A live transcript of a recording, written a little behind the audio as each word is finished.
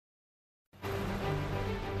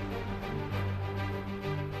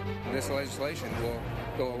this legislation will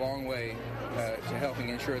go a long way to helping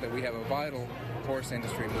ensure that we have a vital horse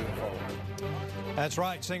industry moving forward. That's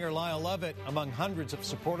right. Singer Lyle Lovett among hundreds of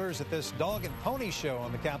supporters at this dog and pony show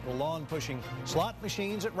on the Capitol lawn, pushing slot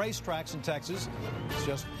machines at racetracks in Texas. It's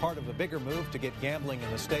just part of the bigger move to get gambling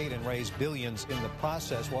in the state and raise billions in the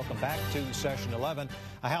process. Welcome back to Session 11.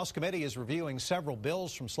 A House committee is reviewing several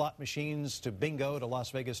bills, from slot machines to bingo to Las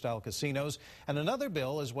Vegas-style casinos, and another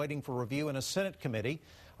bill is waiting for review in a Senate committee.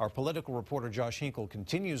 Our political reporter Josh Hinkle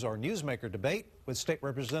continues our Newsmaker debate with State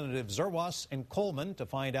Representatives Zerwas and Coleman to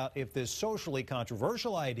find out if this socially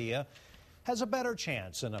controversial idea has a better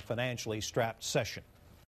chance in a financially strapped session.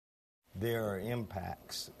 There are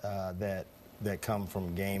impacts that come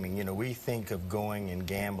from gaming. You know, we think of going and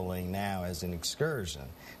gambling now as an excursion.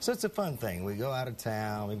 So it's a fun thing. We go out of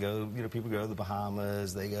town, we go, you know, people go to the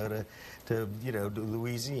Bahamas, they go to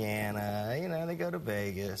Louisiana, you know, they go to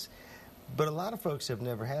Vegas. But a lot of folks have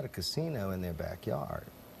never had a casino in their backyard.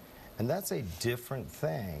 And that's a different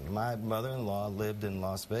thing. My mother-in-law lived in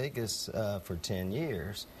Las Vegas for 10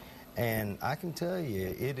 years. And I can tell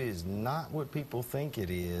you, it is not what people think it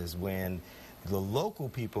is when the local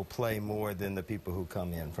people play more than the people who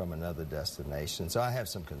come in from another destination. So I have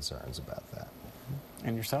some concerns about that.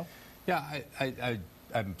 And yourself? Yeah,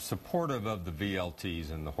 I'm supportive of the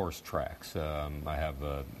VLTs and the horse tracks. I have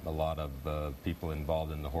a lot of people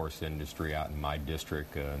involved in the horse industry out in my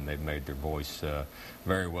district, and they've made their voice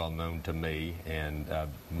very well known to me. And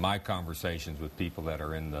my conversations with people that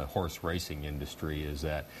are in the horse racing industry is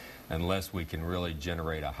that unless we can really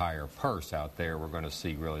generate a higher purse out there, we're going to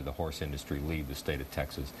see really the horse industry leave the state of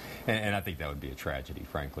Texas. And I think that would be a tragedy,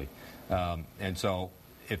 frankly. And so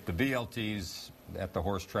if the VLTs at the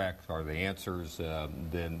horse track are the answers,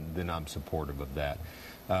 then I'm supportive of that.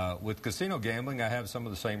 With casino gambling, I have some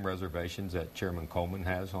of the same reservations that Chairman Coleman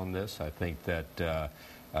has on this. I think that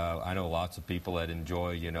I know lots of people that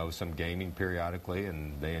enjoy, you know, some gaming periodically,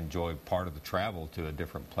 and they enjoy part of the travel to a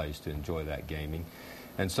different place to enjoy that gaming.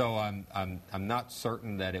 And so I'm not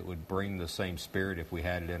certain that it would bring the same spirit if we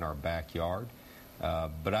had it in our backyard.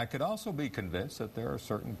 But I could also be convinced that there are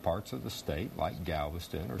certain parts of the state, like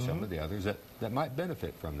Galveston or some of the others, that might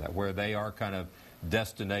benefit from that, where they are kind of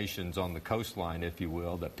destinations on the coastline, if you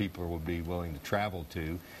will, that people will be willing to travel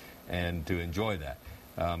to and to enjoy that.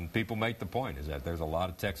 People make the point is that there's a lot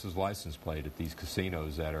of Texas license plate at these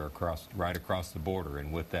casinos that are right across the border,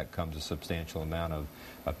 and with that comes a substantial amount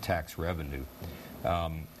of tax revenue.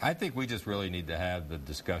 I think we just really need to have the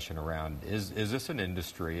discussion around, is this an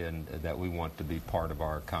industry and that we want to be part of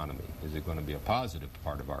our economy? Is it going to be a positive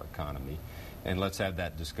part of our economy? And let's have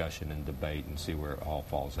that discussion and debate and see where it all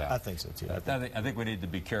falls out. I think so, too. I think we need to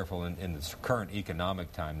be careful in this current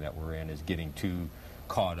economic time that we're in, is getting too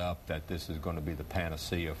caught up that this is going to be the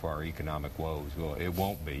panacea for our economic woes. Well, it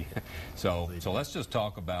won't be. So let's just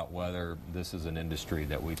talk about whether this is an industry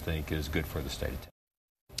that we think is good for the state of Texas.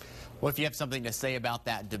 Well, if you have something to say about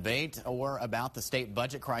that debate or about the state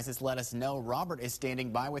budget crisis, let us know. Robert is standing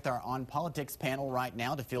by with our On Politics panel right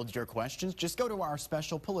now to field your questions. Just go to our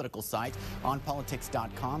special political site,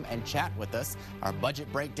 onpolitics.com, and chat with us. Our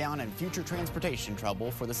budget breakdown and future transportation trouble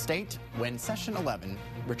for the state when Session 11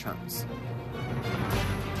 returns.